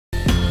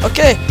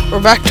Okay,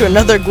 we're back to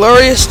another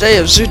glorious day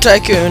of Zoo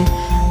Tycoon,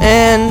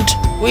 and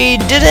we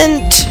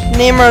didn't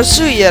name our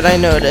zoo yet, I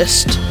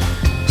noticed.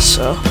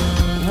 So,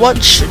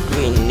 what should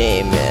we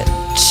name it?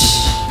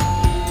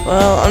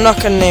 Well, I'm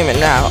not gonna name it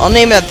now. I'll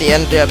name it at the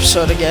end of the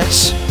episode, I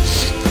guess.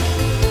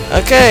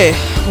 Okay,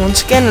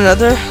 once again,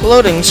 another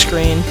loading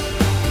screen.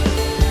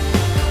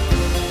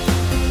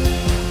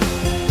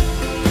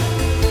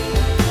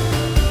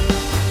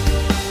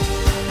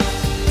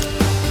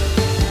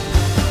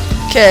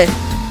 Okay,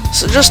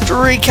 so just to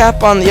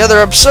recap on the other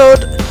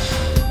episodes,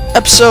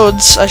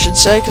 I should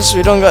say, because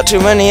we don't got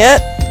too many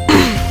yet.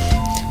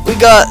 We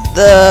got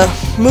the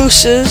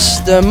moose,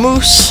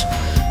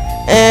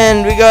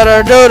 and we got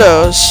our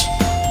dodos,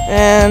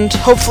 and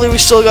hopefully we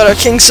still got our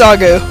King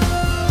Sagu.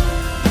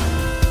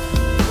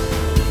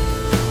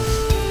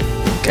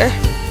 Okay.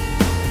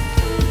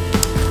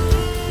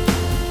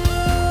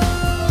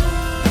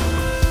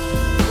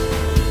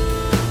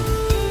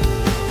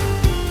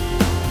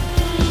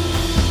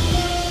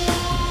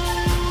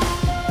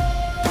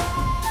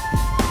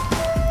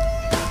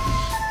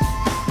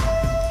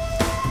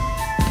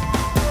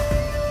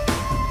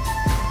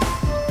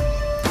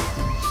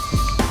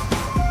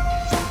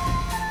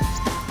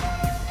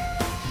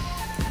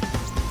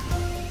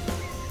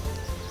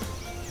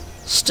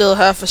 Still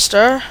half a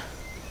star?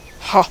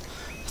 Ha!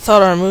 I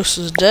thought our moose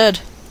was dead.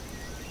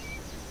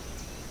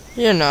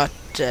 You're not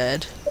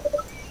dead.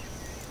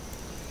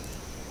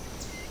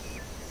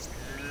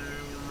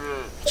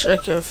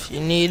 Check if you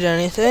need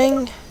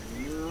anything.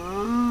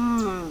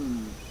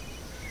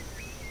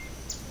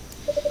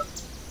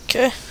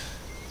 Okay.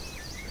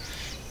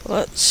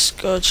 Let's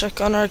go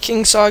check on our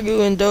King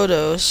Sagu and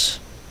dodos.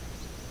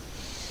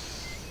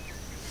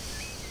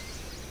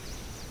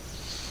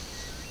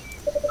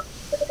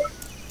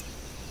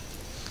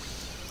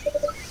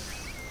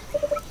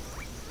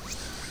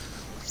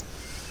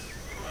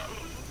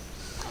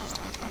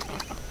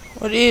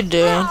 What are you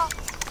doing?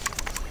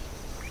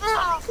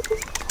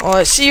 Oh,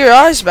 I see your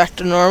eyes back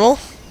to normal.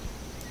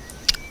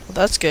 Well,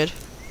 that's good.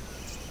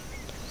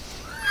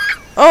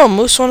 Oh,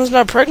 Moose 1 is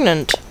not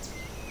pregnant.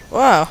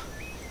 Wow.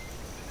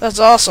 That's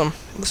awesome.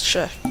 Let's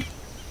check.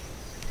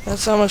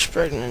 That's how much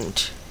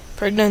pregnant.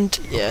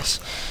 Pregnant? Yes.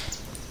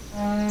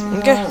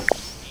 Okay.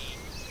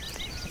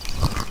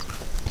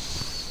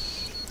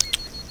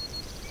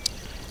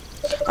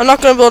 I'm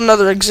not going to build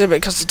another exhibit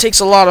because it takes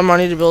a lot of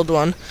money to build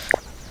one.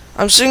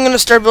 I'm soon going to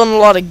start building a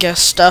lot of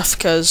guest stuff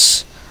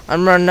because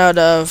I'm running out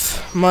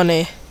of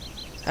money,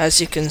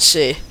 as you can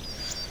see.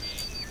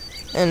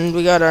 And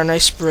we got our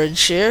nice bridge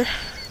here.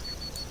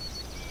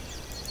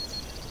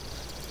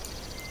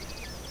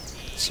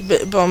 It's a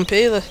bit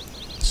bumpy.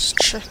 Let's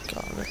check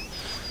on it.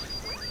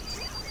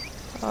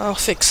 I'll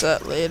fix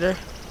that later.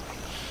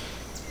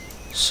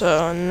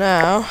 So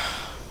now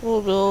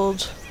we'll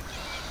build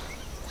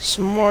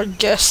some more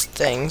guest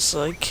things,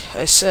 like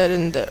I said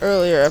in the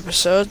earlier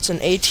episodes. An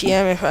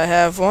ATM if I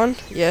have one.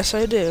 Yes,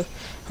 I do.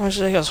 How much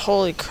does it cost?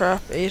 Holy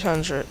crap,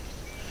 800.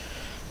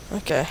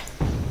 Okay.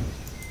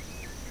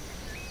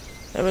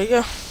 There we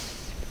go.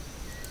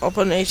 I'll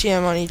put an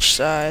ATM on each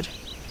side.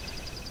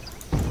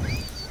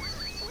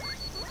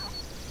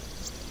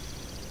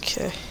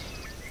 Okay.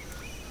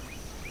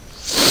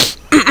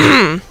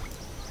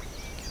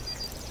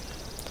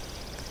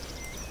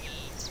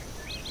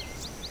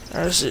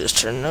 Ours is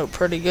turning out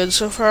pretty good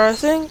so far, I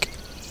think.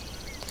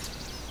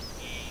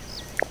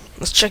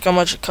 Let's check how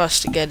much it costs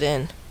to get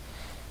in.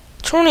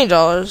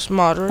 $20,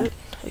 moderate.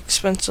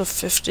 Expensive,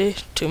 50,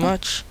 too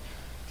much.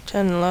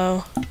 10,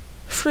 low.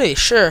 Free,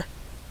 sure.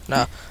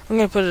 No, I'm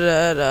gonna put it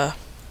at,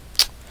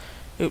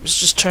 oops,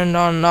 just turned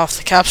on and off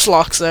the caps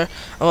locks there.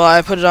 Well,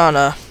 I put it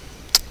on,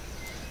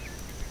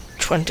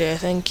 20, I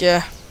think,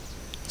 yeah.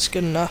 It's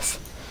good enough.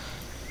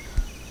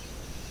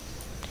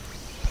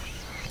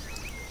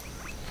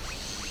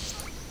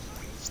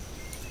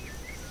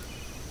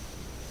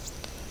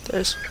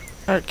 There's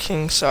our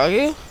King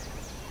Sagu.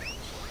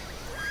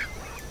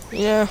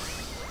 Yeah.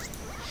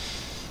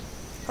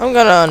 I'm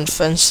gonna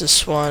unfence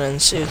this one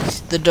and see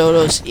if the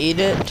dodos eat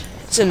it.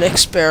 It's an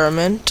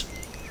experiment.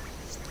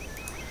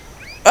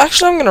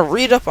 Actually, I'm gonna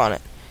read up on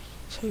it.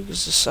 So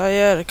it's a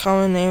Sayad, a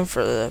common name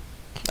for the,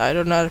 I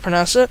don't know how to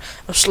pronounce it,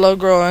 of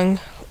slow-growing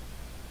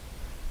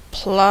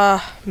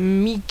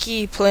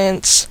Plamiki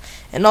plants,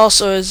 and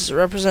also is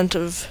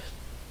representative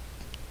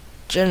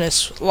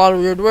genus. A lot of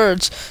weird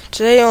words.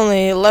 Today,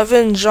 only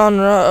 11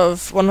 genera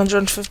of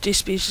 150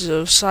 species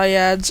of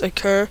Syads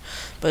occur,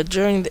 but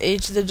during the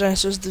age of the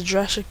dinosaurs, the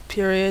Jurassic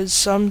period,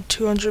 some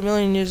 200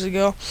 million years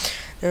ago,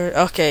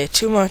 okay,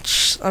 too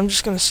much. I'm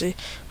just gonna see.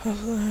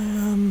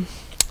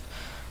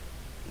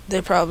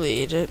 They probably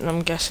eat it, and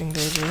I'm guessing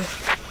they do.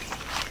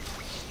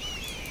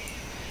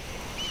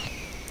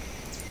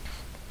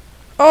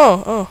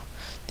 Oh,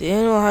 the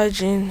animal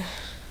hygiene.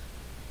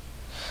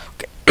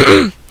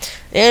 Okay.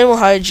 The Animal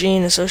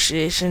Hygiene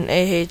Association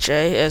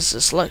 (AHA)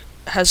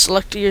 has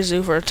selected your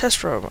zoo for a test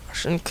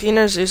promotion. Clean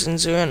our zoos and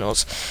zoo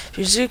animals. If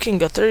your zoo can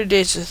go 30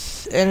 days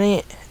with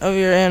any of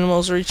your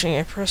animals reaching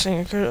a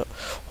pressing.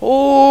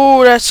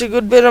 Oh, that's a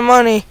good bit of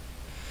money.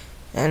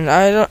 And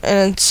I don't,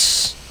 and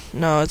it's,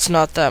 no, it's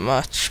not that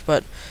much,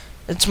 but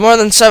it's more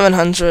than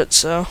 700,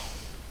 so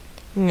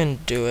I'm gonna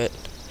do it.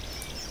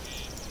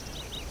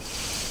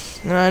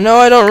 And I know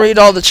I don't read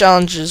all the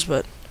challenges,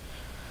 but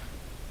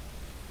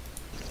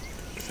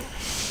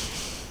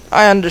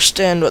I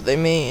understand what they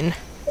mean.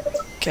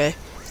 Okay,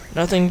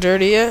 nothing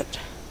dirty yet.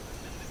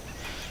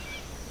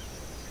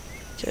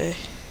 Okay.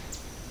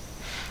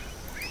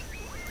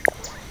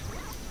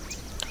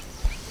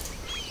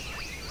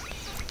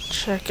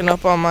 Checking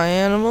up on my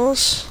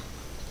animals.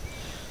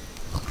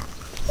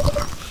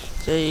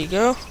 There you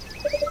go.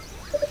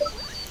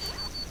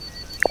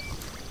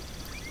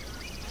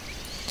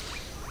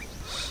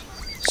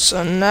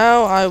 So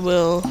now I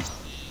will...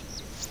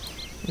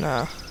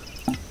 Nah.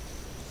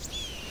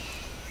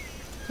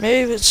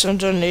 Maybe put some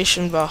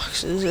donation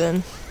boxes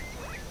in.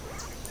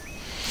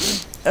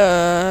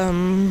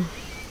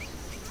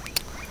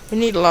 We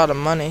need a lot of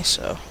money,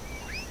 so...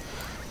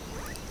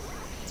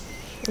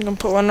 I'm gonna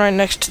put one right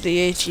next to the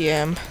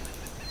ATM.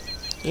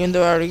 Even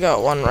though I already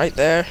got one right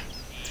there.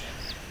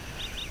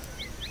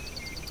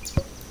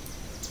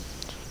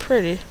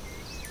 Pretty.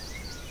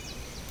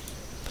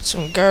 Put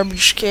some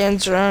garbage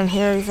cans around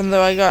here, even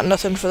though I got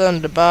nothing for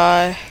them to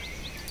buy.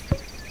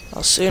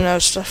 I'll soon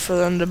have stuff for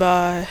them to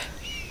buy.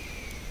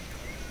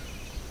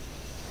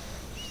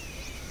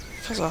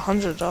 Because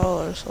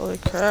 $100, holy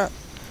crap.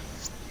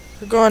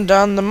 We're going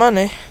down the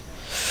money.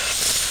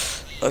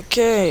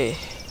 Okay.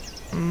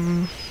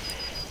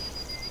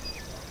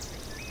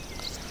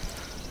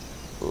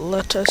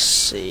 Let us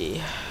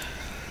see.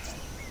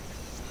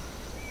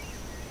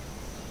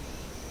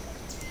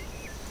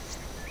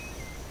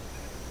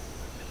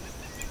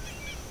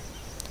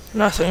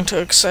 Nothing too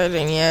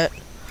exciting yet.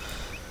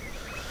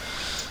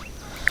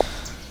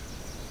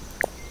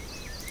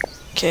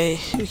 Okay,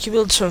 we can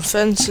build some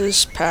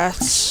fences,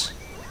 paths.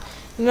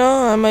 You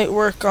know, I might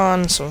work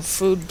on some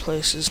food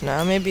places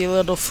now. Maybe a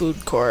little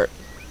food court.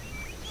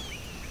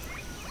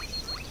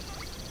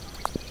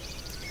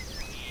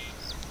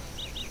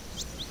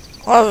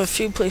 I'll have a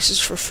few places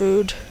for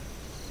food.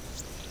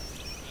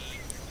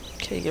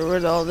 Okay, get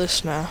rid of all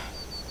this now.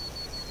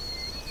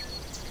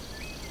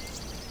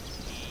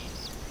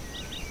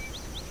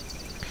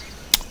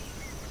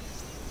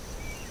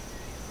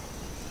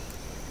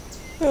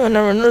 Oh, I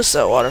never noticed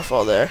that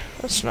waterfall there.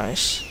 That's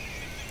nice.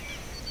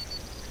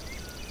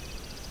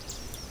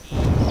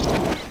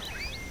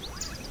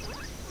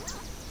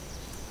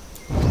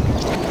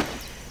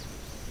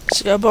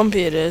 See how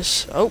bumpy it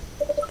is. Oh,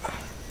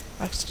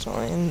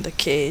 accidentally in the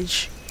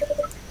cage.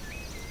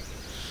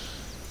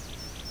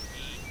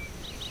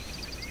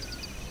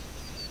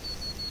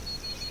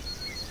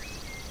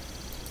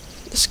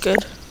 That's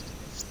good.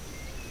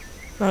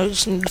 Now we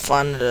just need to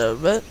flatten it a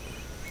bit.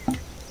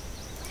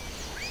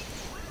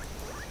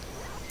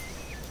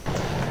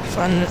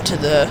 Flatten it to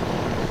the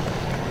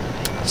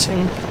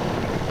same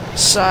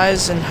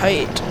size and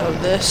height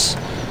of this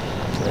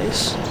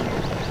place.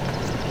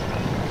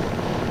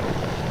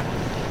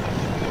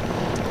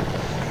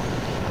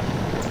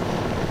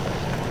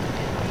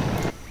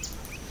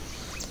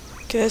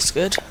 Okay, that's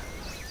good.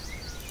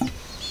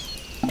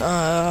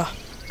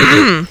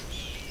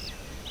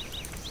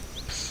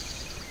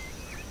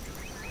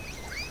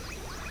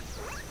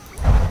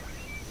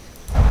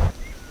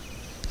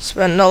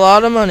 Spending a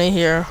lot of money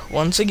here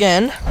once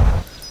again.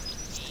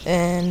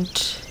 And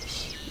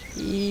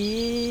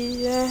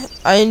yeah,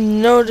 I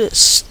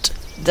noticed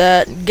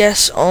that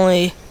guests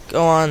only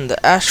go on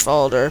the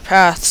asphalt or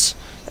paths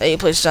that you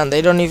place down.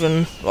 They don't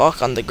even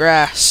walk on the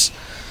grass.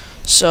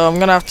 So I'm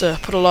gonna have to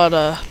put a lot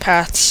of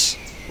paths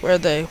where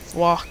they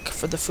walk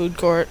for the food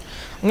court.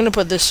 I'm gonna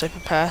put this type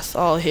of path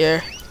all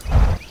here.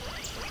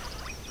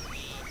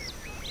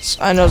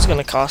 So I know it's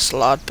gonna cost a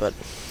lot, but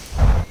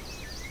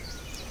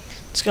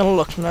it's gonna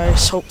look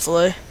nice,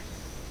 hopefully.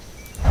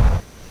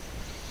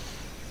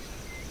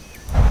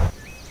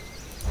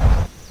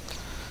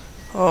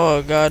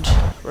 Oh god,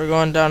 we're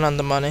going down on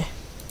the money.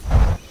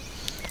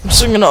 I'm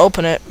still gonna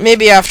open it.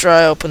 Maybe after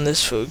I open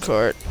this food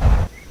court.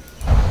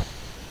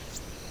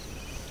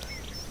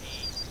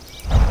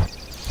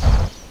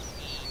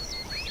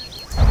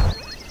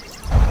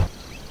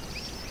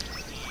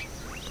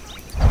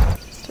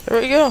 There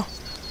we go.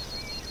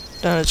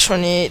 Down to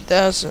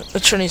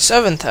 28,000,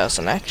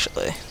 27,000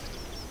 actually.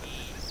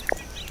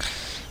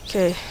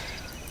 Okay.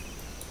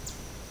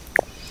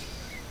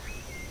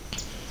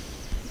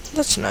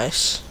 That's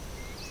nice.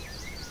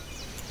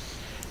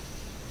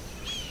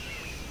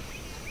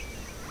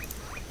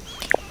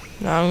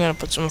 Now I'm gonna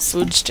put some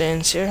food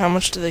stands here. How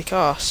much do they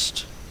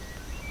cost?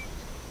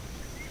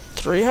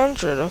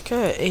 300,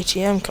 okay.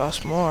 ATM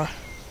costs more.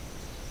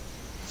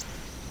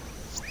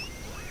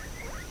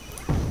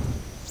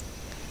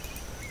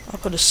 I'll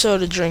put a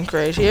soda drink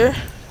right here.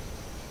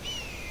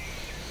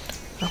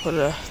 I'll put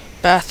a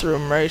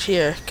bathroom right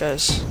here,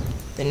 because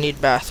they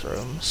need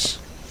bathrooms.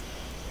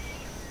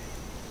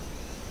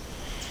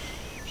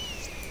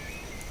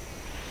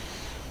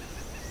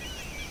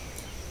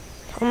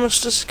 How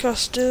much does it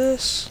cost to do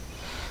this?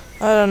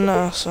 I don't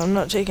know, so I'm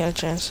not taking a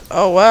chance.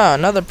 Oh wow,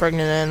 another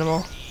pregnant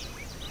animal.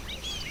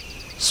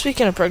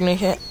 Speaking of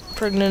pregnant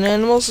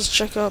animals, let's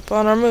check up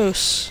on our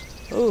moose.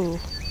 Ooh.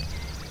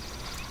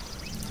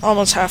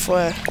 Almost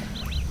halfway.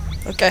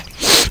 Okay.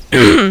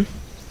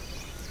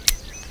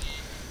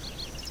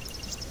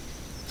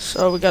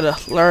 So we got a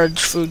large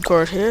food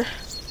court here.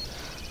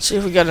 Let's see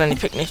if we got any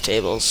picnic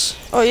tables.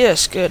 Oh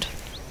yes, good.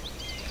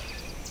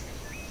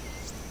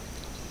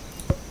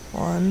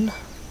 1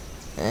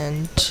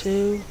 and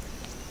 2.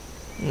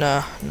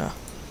 No.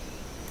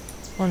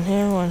 1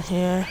 here, 1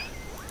 here,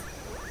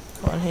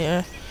 1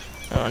 here,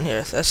 and 1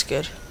 here. That's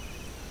good.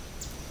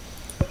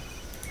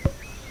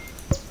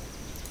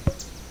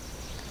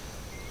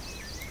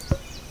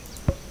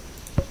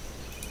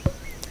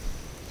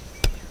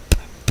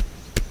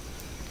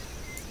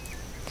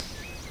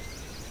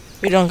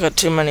 We don't got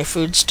too many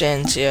food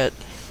stands yet.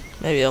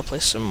 Maybe I'll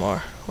place some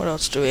more. What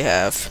else do we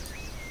have?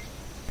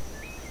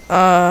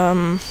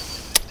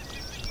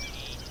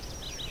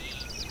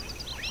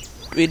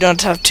 We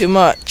don't have too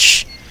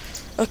much.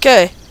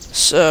 Okay,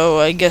 so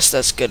I guess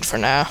that's good for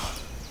now.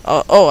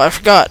 Oh, I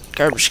forgot.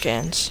 Garbage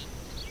cans.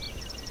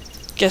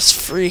 Guess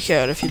freak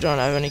out if you don't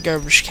have any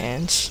garbage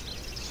cans.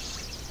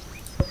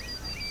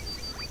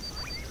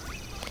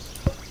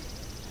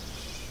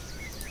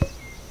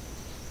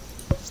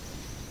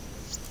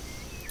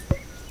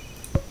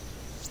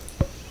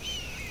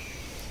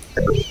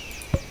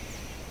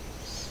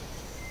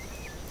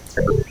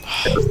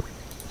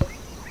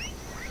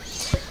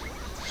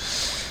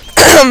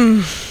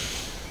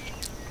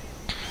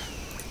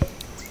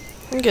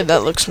 Okay,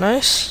 that looks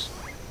nice.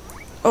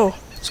 Oh,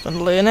 it's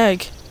gonna lay an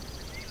egg.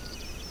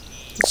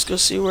 Let's go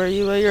see where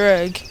you lay your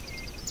egg.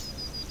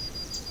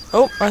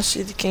 Oh, I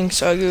see the king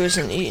sagu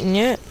isn't eaten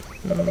yet.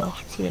 I'll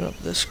clean up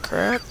this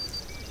crap.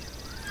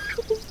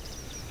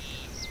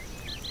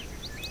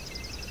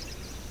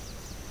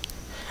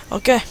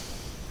 Okay,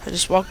 I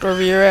just walked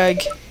over your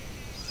egg.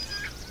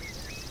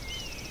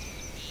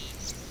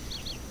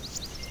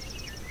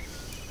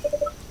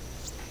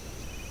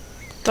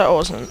 That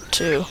wasn't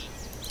too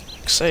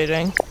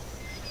exciting.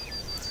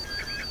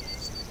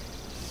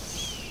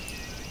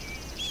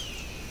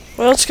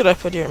 What else could I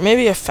put here?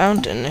 Maybe a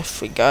fountain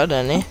if we got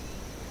any.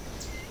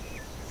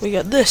 We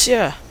got this,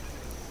 yeah.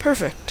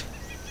 Perfect.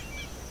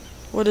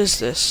 What is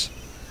this?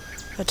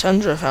 A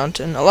tundra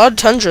fountain. A lot of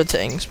tundra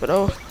things, but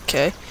oh,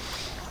 okay.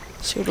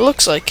 Let's see what it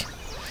looks like.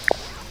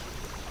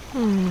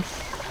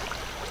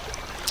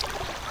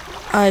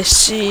 I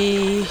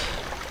see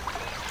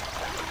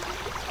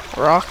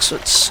rocks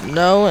with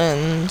snow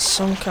and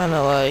some kind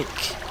of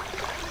like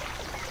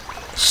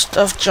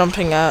stuff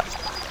jumping up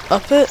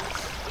it.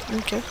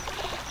 Okay.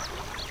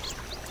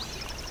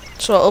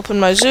 So I'll open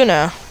my zoo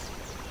now.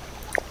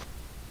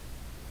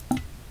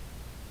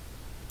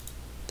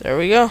 There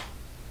we go.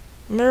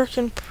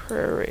 American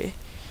Prairie.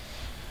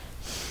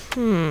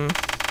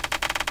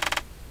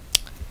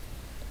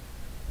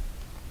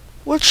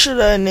 What should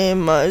I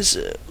name my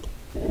zoo?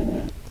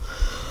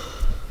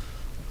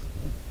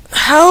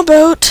 How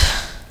about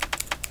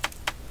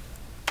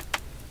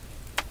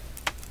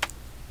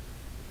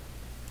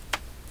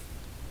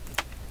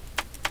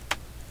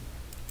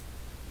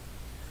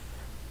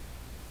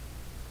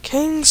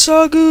King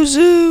Sagu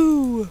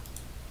Zoo?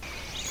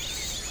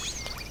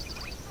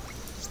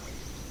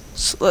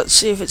 So let's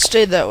see if it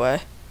stayed that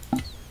way.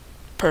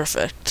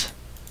 Perfect.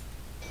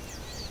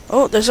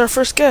 Oh, there's our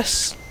first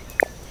guest.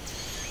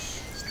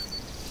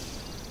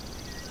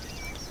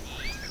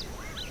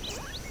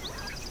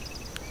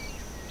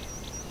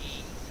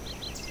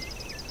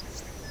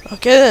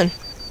 Okay then.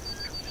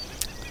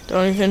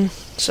 Don't even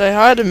say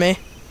hi to me.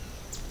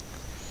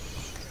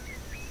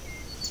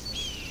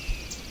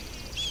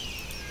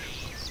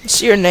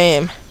 What's your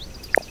name?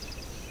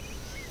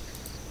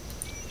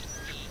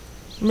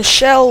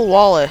 Michelle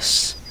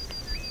Wallace.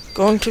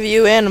 Going to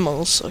view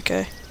animals,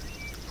 okay.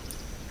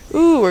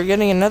 Ooh, we're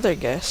getting another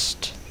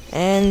guest.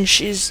 And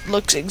she's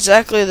looks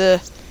exactly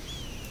the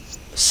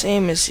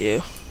same as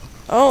you.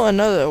 Oh,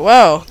 another.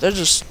 Wow, they're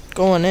just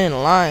going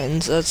in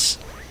lines. That's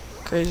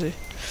crazy.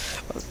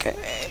 Okay.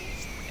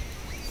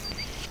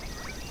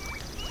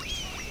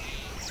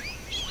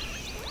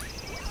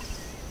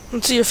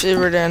 Let's see your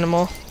favorite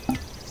animal.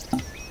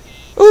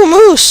 Ooh,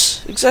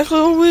 moose! Exactly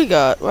what we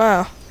got.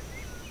 Wow.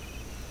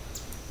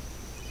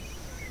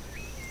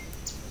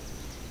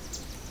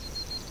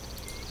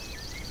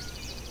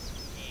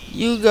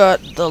 You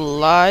got the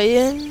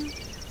lion?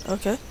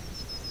 Okay.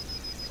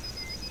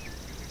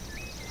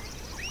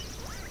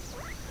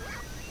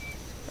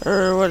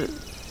 Or what?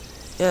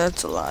 Yeah,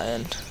 that's a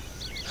lion.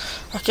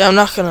 Okay, I'm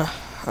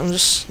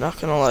just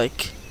not gonna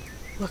like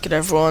look at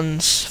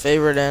everyone's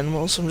favorite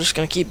animals. I'm just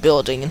gonna keep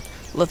building and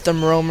let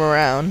them roam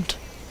around.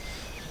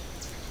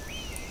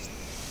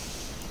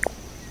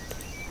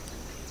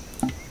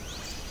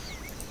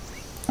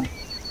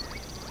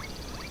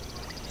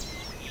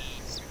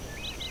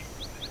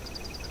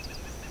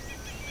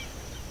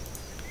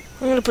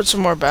 I'm gonna put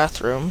some more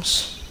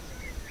bathrooms.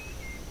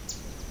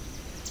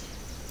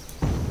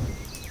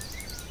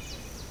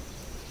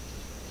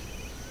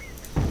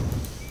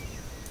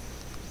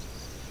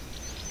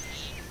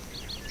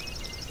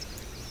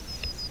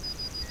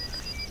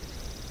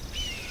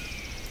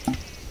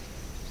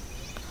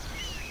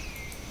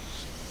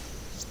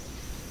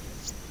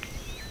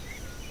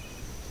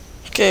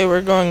 Okay,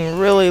 we're going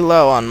really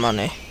low on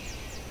money.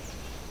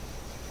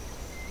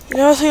 You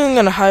know, I think I'm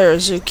gonna hire a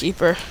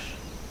zookeeper,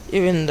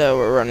 even though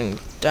we're running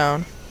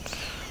down.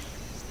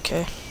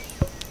 Okay.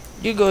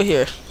 You go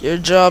here. Your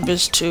job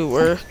is to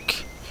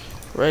work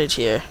right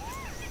here.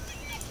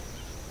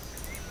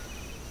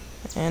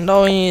 And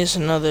all we need is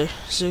another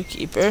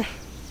zookeeper.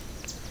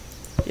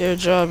 Your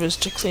job is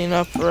to clean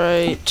up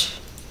right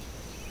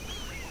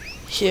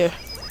here.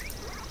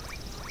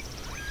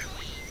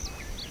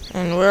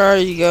 And where are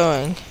you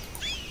going?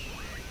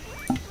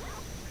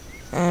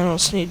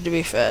 Animals need to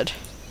be fed.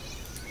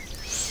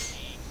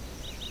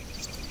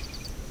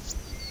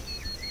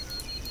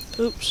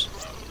 Oops.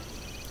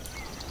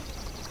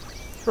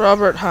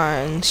 Robert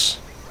Hines.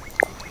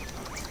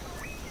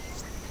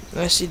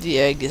 I see the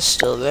egg is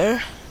still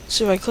there. Let's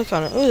see if I click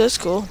on it. Oh, that's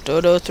cool.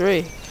 Dodo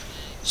 3.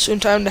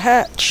 Soon time to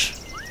hatch.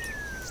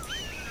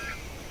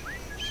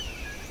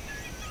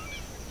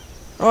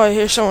 Oh, I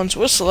hear someone's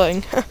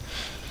whistling.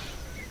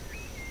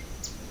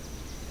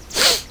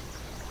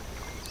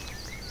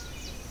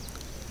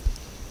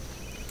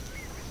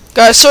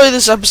 Guys, sorry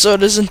this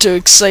episode isn't too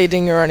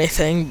exciting or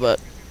anything, but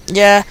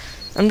yeah,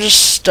 I'm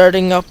just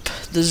starting up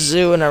the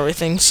zoo and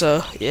everything,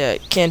 so yeah,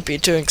 it can't be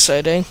too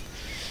exciting.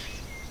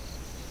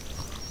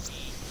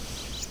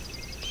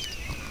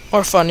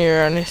 Or funny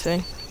or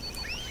anything.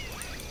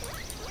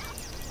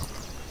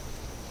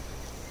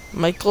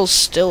 Michael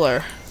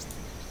Stiller.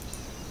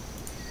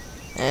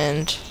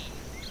 And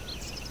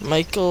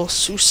Michael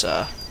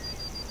Sousa.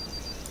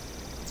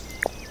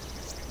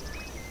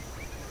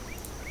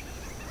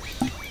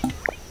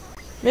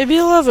 Maybe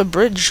he'll have a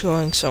bridge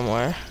going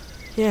somewhere.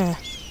 Yeah.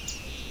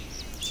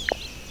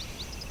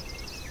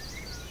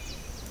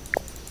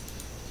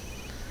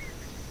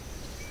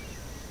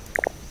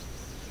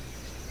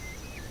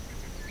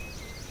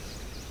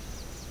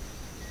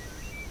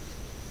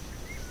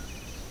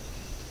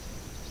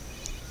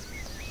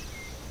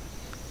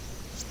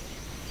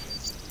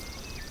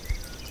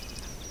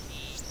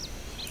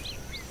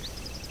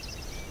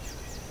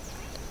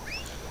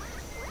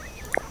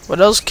 What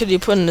else could you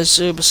put in the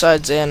zoo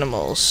besides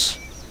animals?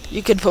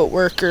 You could put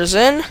workers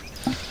in.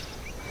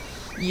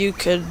 You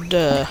could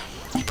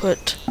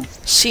put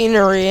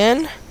scenery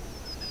in.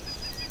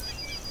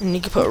 And you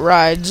could put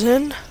rides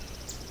in.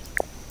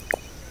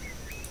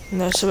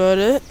 And that's about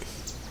it.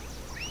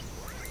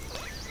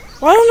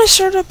 Why don't I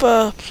start up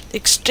a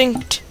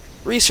extinct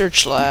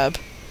research lab?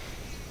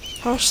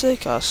 How much do they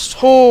cost?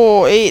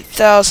 Oh,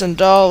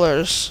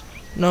 $8,000.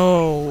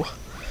 No.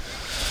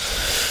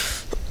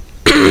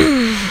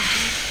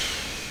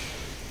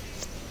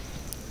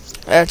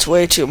 That's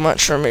way too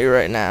much for me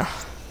right now.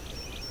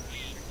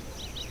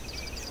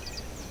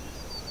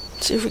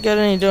 Let's see if we got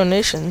any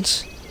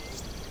donations.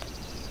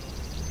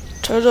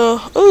 Total,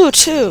 ooh,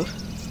 2.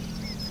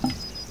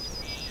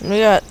 And we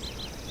got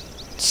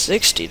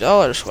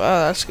 $60.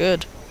 Wow, that's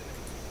good.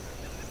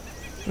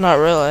 Not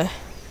really.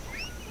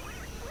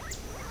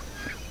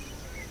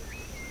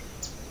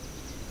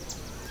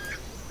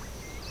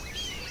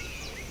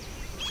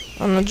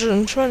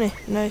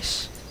 $120.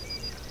 Nice.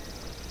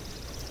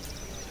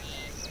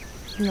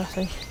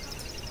 Nothing.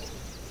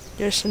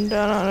 You're sitting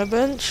down on a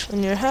bench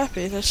and you're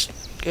happy. That's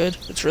good.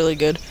 That's really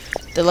good.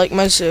 They like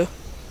my zoo.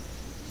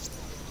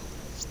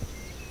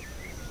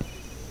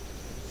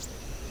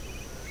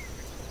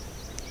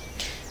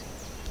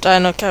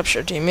 Dino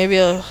capture team. Maybe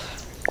I'll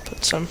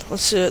put some.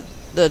 Let's see what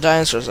the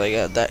dinosaurs I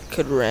got that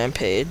could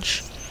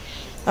rampage.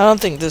 I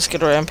don't think this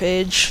could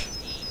rampage.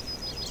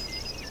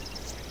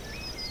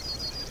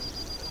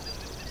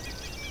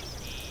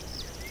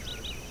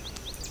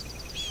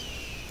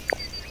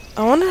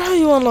 I wonder how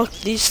you unlock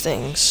these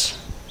things.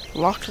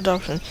 Locked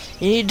adoption.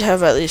 You need to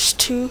have at least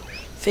 2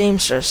 fame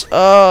stars.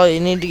 Oh, you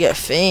need to get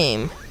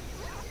fame.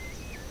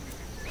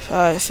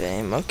 5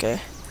 fame, okay.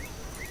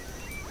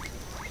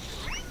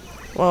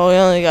 Well, we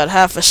only got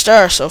half a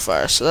star so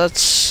far, so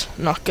that's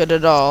not good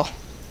at all.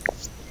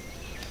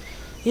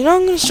 You know,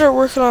 I'm gonna start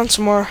working on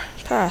some more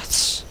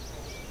paths.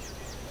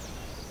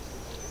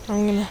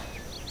 I'll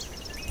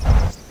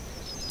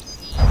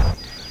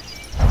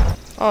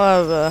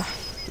have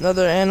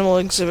another animal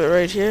exhibit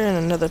right here and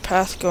another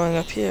path going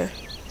up here.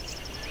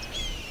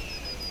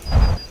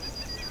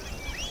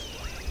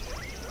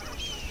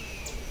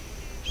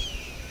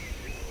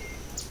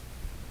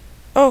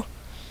 Oh,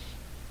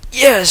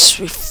 yes,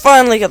 we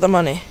finally got the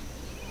money.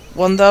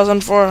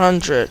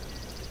 1,400.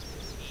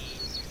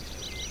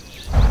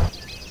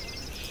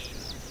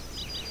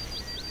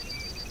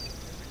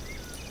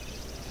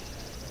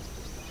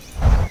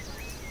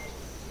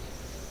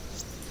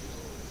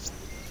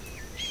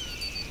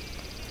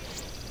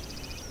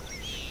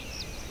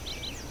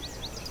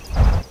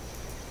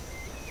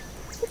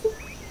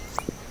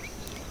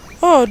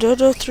 Oh,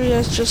 Dodo 3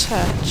 has just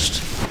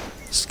hatched.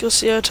 Let's go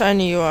see how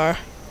tiny you are.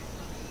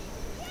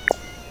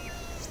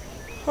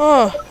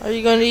 Oh, are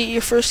you going to eat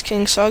your first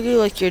King Sagu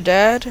like your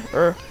dad?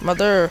 Or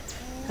mother? Or,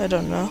 I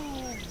don't know.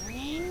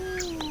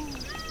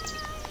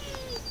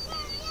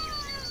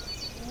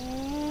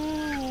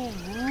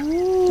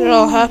 They're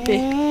all happy.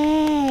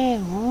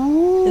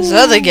 Is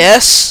that the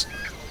guess?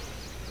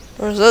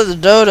 Or is that the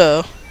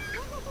dodo?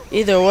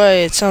 Either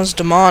way, it sounds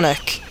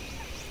demonic.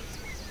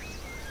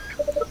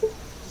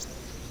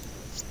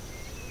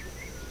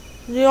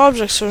 The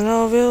objects are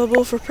now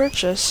available for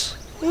purchase.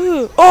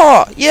 Ooh.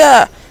 Oh,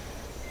 yeah!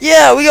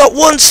 Yeah, we got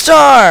 1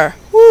 star!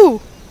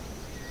 Woo!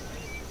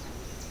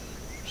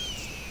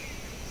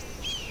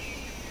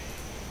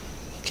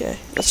 Okay,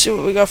 let's see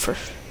what we got for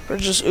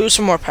purchase. Ooh,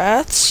 some more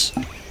paths.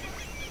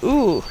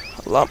 Ooh,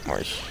 a lot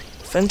more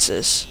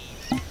fences.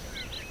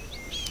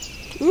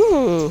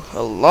 Ooh,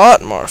 a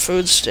lot more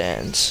food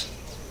stands.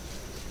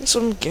 And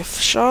some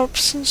gift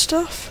shops and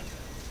stuff.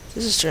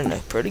 This is turning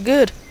out pretty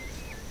good.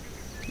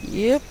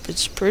 Yep,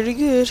 it's pretty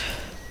good.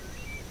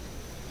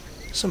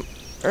 Some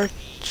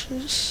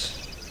arches.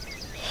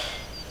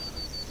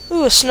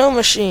 Ooh, a snow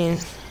machine.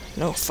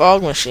 No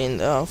fog machine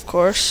though, of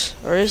course.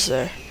 Or is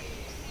there?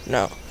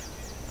 No.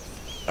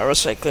 A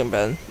recycling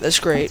bin. That's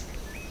great.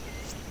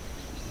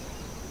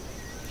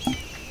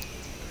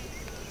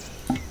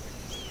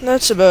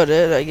 That's about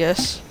it, I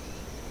guess.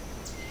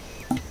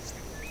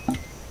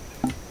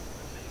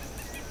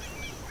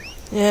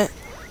 Yeah.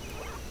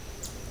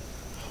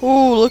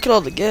 Ooh, look at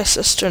all the guests.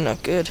 That's turned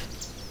out good.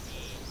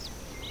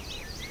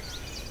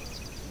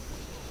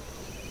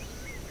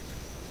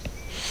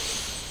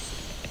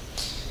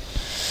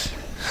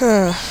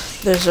 Huh.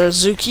 There's our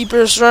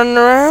zookeepers running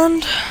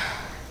around.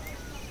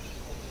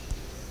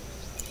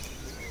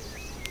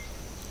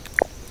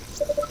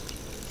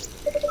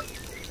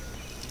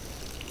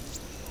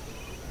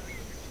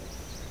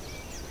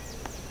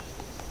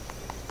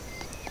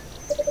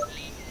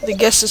 The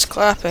guest is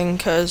clapping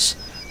because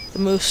the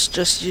moose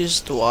just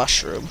used the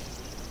washroom.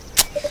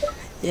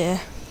 Yeah.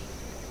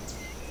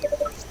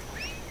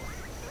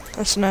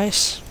 That's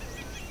nice.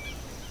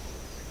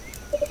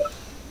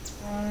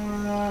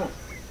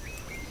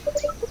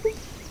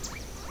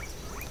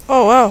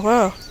 Oh,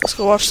 wow. Let's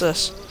go watch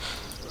this.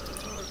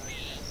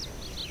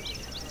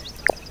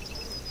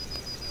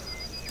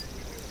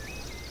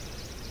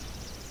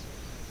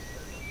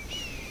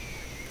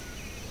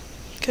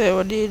 Okay,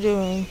 what are you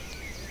doing?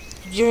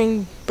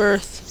 Giving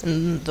birth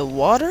in the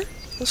water?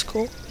 That's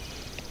cool.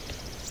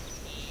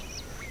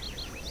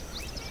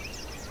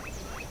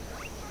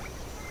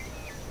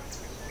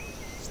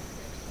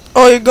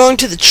 Oh, you're going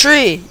to the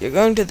tree! You're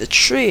going to the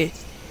tree!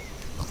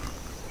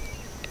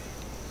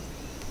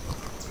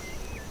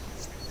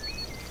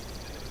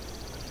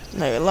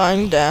 Now you're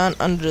lying down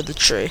under the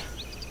tree.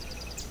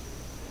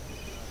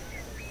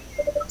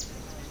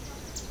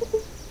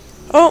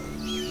 Oh!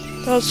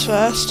 That was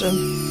fast,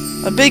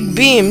 and a big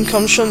beam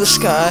comes from the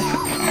sky.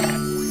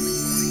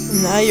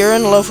 And now you're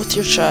in love with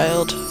your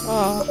child.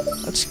 Oh,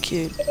 that's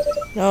cute.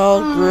 Now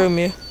I'll groom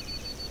you.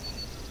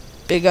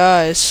 Big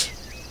eyes.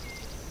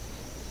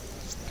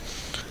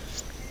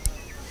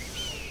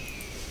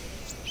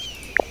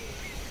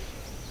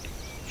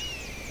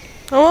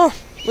 Oh well,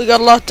 we got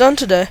a lot done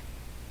today.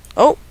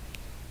 Oh,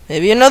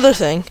 maybe another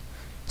thing.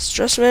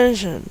 Stress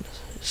management.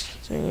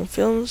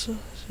 Films.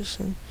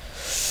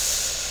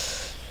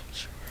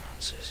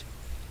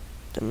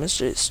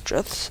 Demonstrate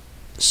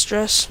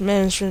stress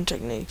management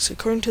techniques.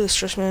 According to the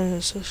Stress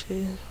Management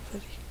Association,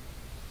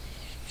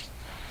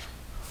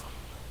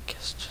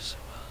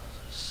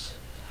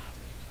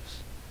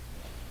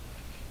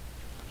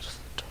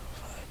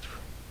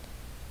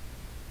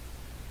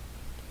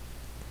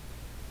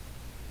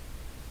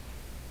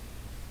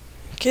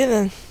 okay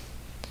then.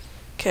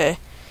 Okay.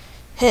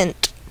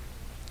 Hint.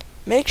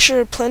 Make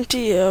sure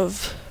plenty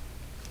of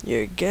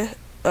your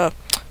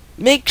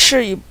make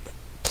sure you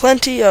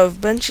plenty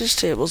of benches,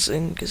 tables,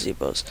 and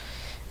gazebos.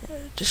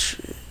 Just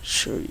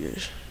show your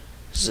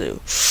zoo.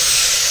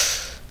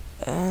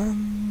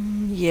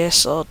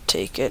 Yes, I'll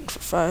take it for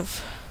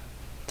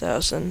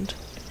 5,000.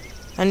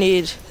 I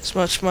need as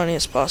much money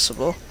as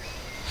possible.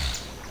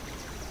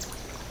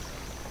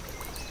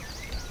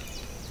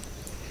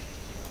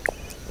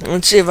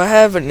 Let's see if I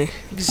have any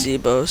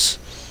gazebos.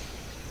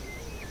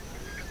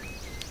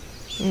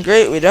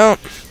 Great, we don't.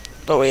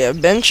 But we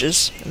have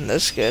benches, and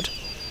that's good.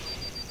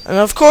 And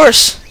of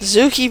course, the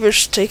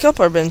zookeepers take up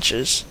our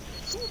benches.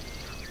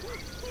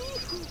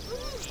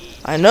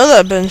 I know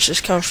that bench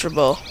is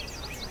comfortable.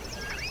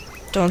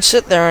 Don't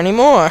sit there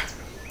anymore.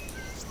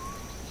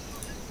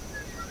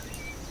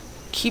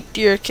 Keep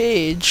to your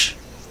cage.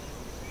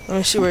 Let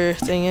me see where your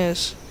thing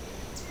is.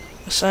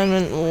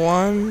 Assignment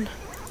 1.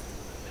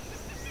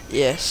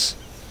 Yes.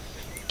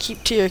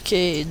 Keep to your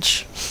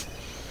cage.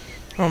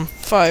 I'm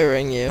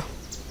firing you.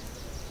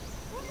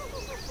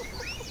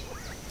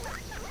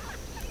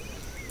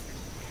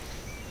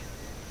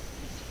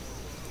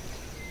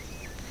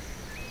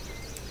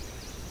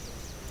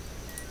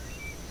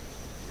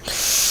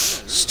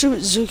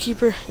 Stupid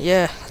zookeeper.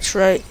 Yeah, that's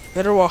right.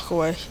 Better walk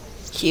away.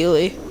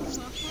 Healy.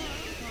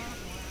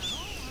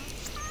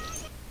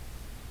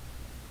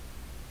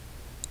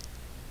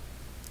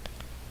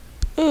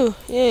 Ooh,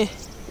 yay.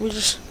 We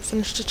just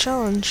finished a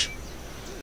challenge.